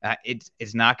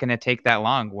it's not going to take that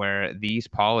long where these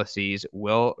policies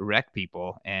will wreck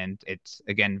people. And it's,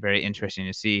 again, very interesting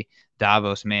to see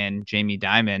Davos man Jamie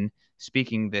Dimon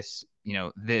speaking this,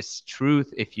 this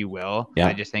truth, if you will. Yeah.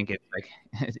 I just think it's like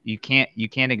you can't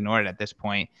ignore it at this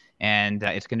point. And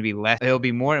it's going to be it'll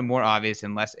be more and more obvious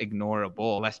and less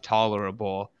ignorable, less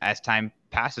tolerable as time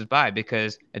passes by,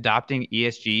 because adopting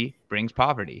ESG brings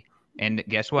poverty. And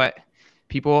guess what?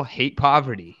 People hate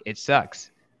poverty. It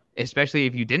sucks. Especially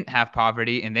if you didn't have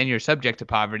poverty and then you're subject to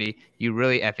poverty, you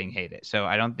really effing hate it. So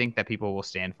I don't think that people will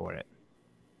stand for it.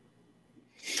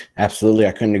 Absolutely.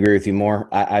 I couldn't agree with you more.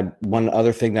 One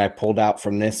other thing that I pulled out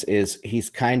from this is he's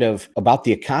kind of about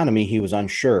the economy. He was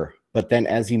unsure, but then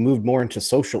as he moved more into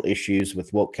social issues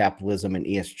with woke capitalism and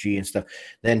ESG and stuff,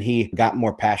 then he got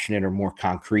more passionate or more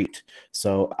concrete.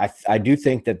 So I do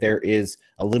think that there is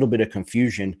a little bit of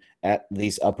confusion at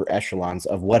these upper echelons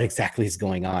of what exactly is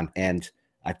going on. And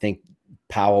I think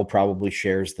Powell probably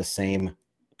shares the same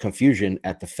confusion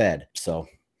at the Fed. So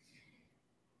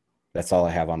that's all I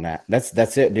have on that.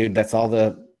 That's it, dude. That's all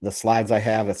the slides I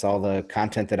have. That's all the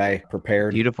content that I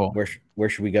prepared. Beautiful. Where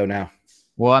should we go now?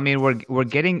 Well, I mean, we're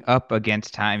getting up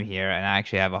against time here, and I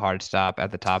actually have a hard stop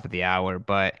at the top of the hour.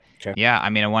 But Okay. yeah, I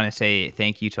mean, I want to say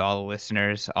thank you to all the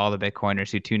listeners, all the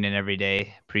Bitcoiners who tune in every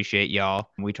day. Appreciate y'all.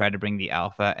 We try to bring the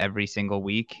alpha every single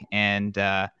week, and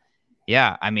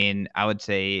yeah, I mean, I would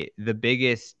say the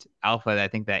biggest alpha that I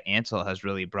think that Ansel has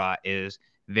really brought is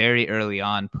very early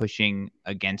on pushing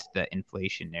against the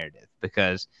inflation narrative,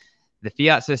 because the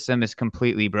fiat system is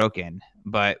completely broken,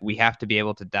 but we have to be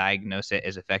able to diagnose it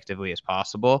as effectively as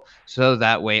possible so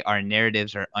that way our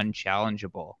narratives are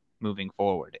unchallengeable moving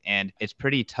forward. And it's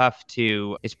pretty tough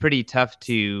to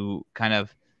kind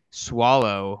of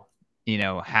swallow,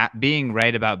 being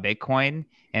right about Bitcoin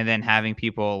and then having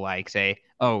people like say,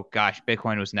 oh gosh,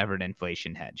 Bitcoin was never an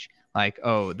inflation hedge. Like,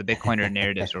 oh, the Bitcoiner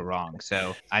narratives are wrong.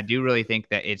 So I do really think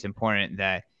that it's important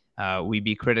that we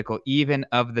be critical even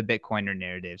of the Bitcoiner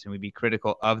narratives, and we be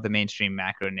critical of the mainstream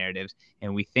macro narratives,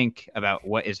 and we think about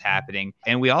what is happening.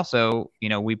 And we also,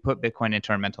 we put Bitcoin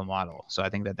into our mental model. So I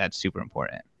think that that's super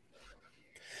important.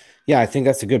 Yeah, I think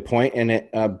that's a good point. And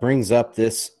it brings up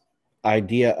this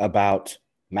idea about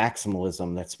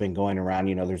maximalism that's been going around.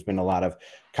 There's been a lot of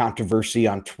controversy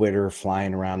on Twitter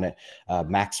flying around that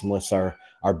maximalists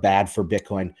are bad for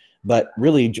Bitcoin. But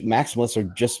really,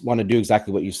 maximalists just want to do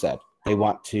exactly what you said. They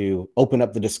want to open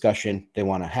up the discussion. They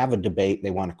want to have a debate. They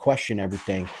want to question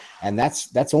everything, and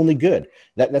that's only good.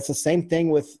 That's the same thing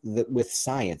with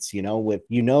science.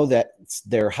 That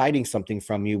they're hiding something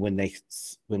from you when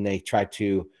they try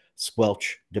to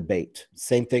squelch debate.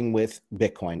 Same thing with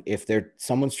Bitcoin. If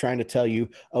someone's trying to tell you,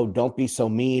 oh, don't be so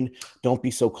mean, don't be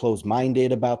so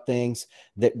close-minded about things,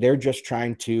 that they're just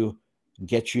trying to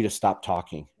get you to stop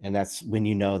talking. And that's when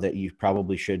you know that you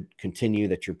probably should continue,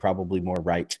 that you're probably more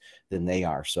right than they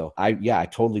are. So I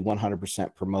totally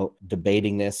 100% promote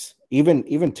debating this,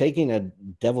 even taking a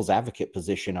devil's advocate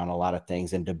position on a lot of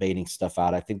things and debating stuff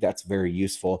out. I think that's very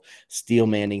useful. Steel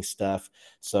manning stuff.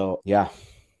 So yeah,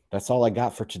 that's all I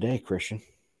got for today, Christian.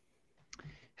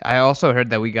 I also heard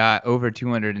that we got over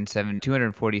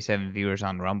 247 viewers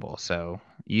on Rumble. So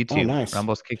YouTube, nice.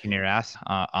 Rumble's kicking your ass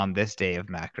on this day of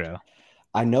macro.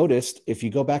 I noticed if you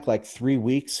go back like 3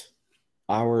 weeks,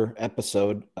 our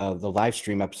episode, the live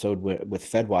stream episode with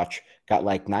FedWatch, got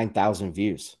like 9,000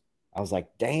 views. I was like,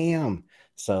 damn.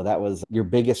 So that was your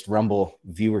biggest Rumble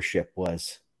viewership,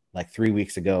 was like 3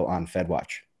 weeks ago on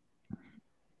FedWatch.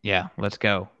 Yeah, let's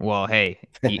go. Well, hey,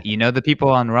 the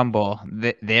people on Rumble,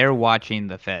 they're watching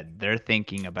the Fed. They're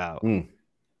thinking about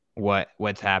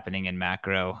what's happening in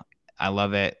macro. I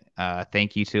love it.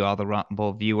 Thank you to all the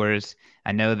Rumble viewers.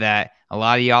 I know that a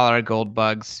lot of y'all are gold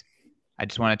bugs. I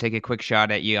just want to take a quick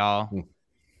shot at y'all.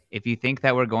 If you think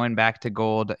that we're going back to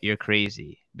gold, you're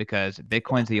crazy, because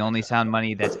Bitcoin's the only sound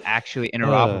money that's actually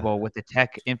interoperable with the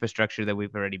tech infrastructure that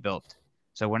we've already built.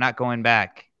 So we're not going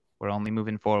back. We're only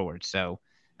moving forward. So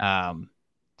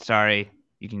sorry,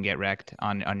 you can get wrecked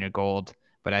on your gold,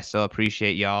 but I still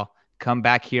appreciate y'all. Come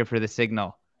back here for the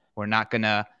signal. We're not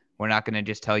gonna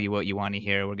just tell you what you want to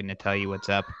hear. We're gonna tell you what's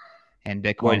up, and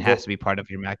Bitcoin has to be part of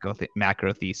your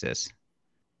macro thesis.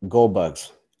 Gold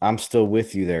bugs, I'm still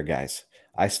with you there, guys.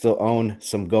 I still own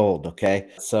some gold. Okay,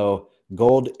 so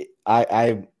gold,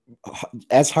 I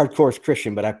as hardcore as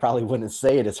Christian, but I probably wouldn't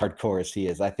say it as hardcore as he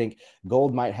is. I think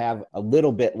gold might have a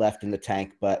little bit left in the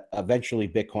tank, but eventually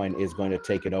Bitcoin is going to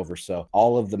take it over. So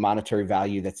all of the monetary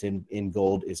value that's in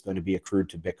gold is going to be accrued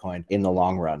to Bitcoin in the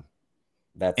long run.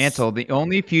 That's Ansel, the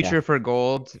only future for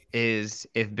gold is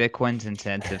if Bitcoin's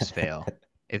incentives fail.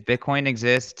 If Bitcoin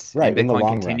exists and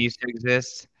Bitcoin continues to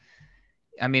exist,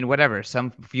 I mean, whatever, some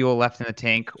fuel left in the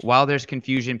tank. While there's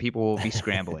confusion, people will be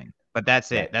scrambling. But that's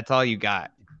it. Right. That's all you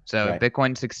got. So if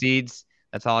Bitcoin succeeds,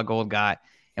 that's all gold got.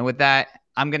 And with that,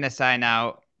 I'm going to sign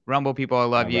out. Rumble people, I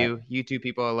love you. YouTube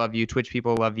people, I love you. Twitch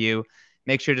people, I love you.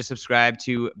 Make sure to subscribe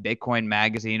to Bitcoin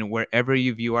Magazine wherever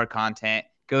you view our content.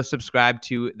 Go subscribe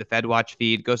to the FedWatch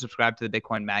feed. Go subscribe to the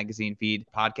Bitcoin Magazine feed,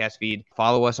 podcast feed.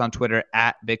 Follow us on Twitter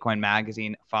at Bitcoin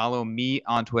Magazine. Follow me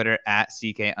on Twitter at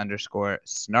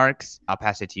CK_Snarks. I'll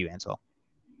pass it to you, Ansel.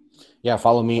 Yeah,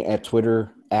 follow me at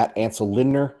Twitter at Ansel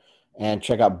Lindner, and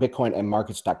check out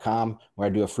bitcoinandmarkets.com, where I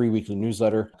do a free weekly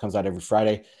newsletter. It comes out every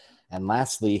Friday. And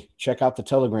lastly, check out the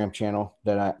Telegram channel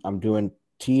that I'm doing,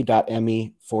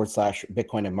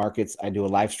 t.me/Bitcoin and Markets. I do a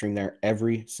live stream there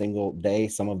every single day.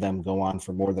 Some of them go on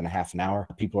for more than a half an hour.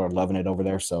 People are loving it over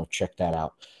there, so check that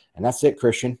out. And that's it,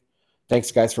 Christian. Thanks,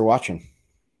 guys, for watching.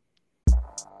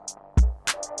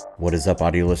 What is up,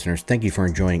 audio listeners? Thank you for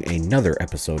enjoying another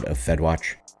episode of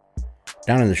FedWatch.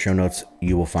 Down in the show notes,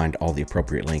 you will find all the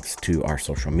appropriate links to our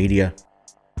social media,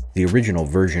 the original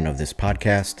version of this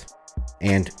podcast,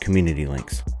 and community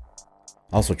links.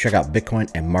 Also, check out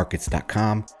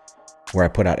bitcoinandmarkets.com, where I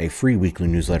put out a free weekly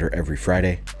newsletter every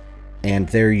Friday. And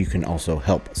there you can also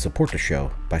help support the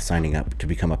show by signing up to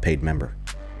become a paid member.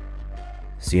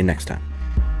 See you next time.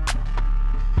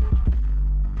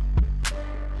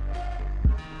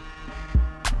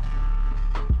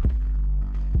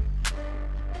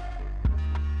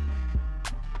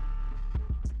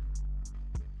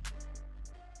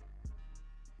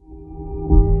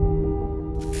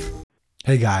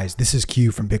 Hey guys, this is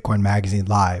Q from Bitcoin Magazine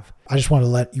Live. I just want to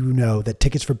let you know that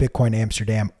tickets for Bitcoin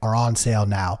Amsterdam are on sale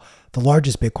now. The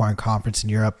largest Bitcoin conference in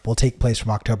Europe will take place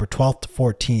from October 12th to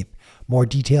 14th. More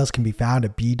details can be found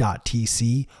at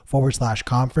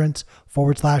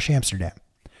b.tc/conference/Amsterdam.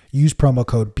 Use promo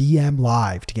code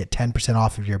BMLive to get 10%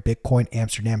 off of your Bitcoin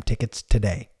Amsterdam tickets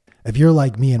today. If you're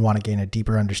like me and want to gain a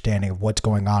deeper understanding of what's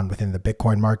going on within the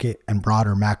Bitcoin market and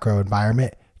broader macro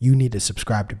environment, you need to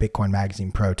subscribe to Bitcoin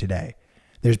Magazine Pro today.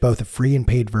 There's both a free and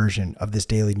paid version of this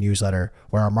daily newsletter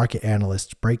where our market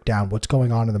analysts break down what's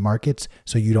going on in the markets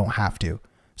so you don't have to.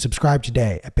 Subscribe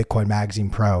today at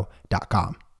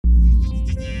bitcoinmagazinepro.com.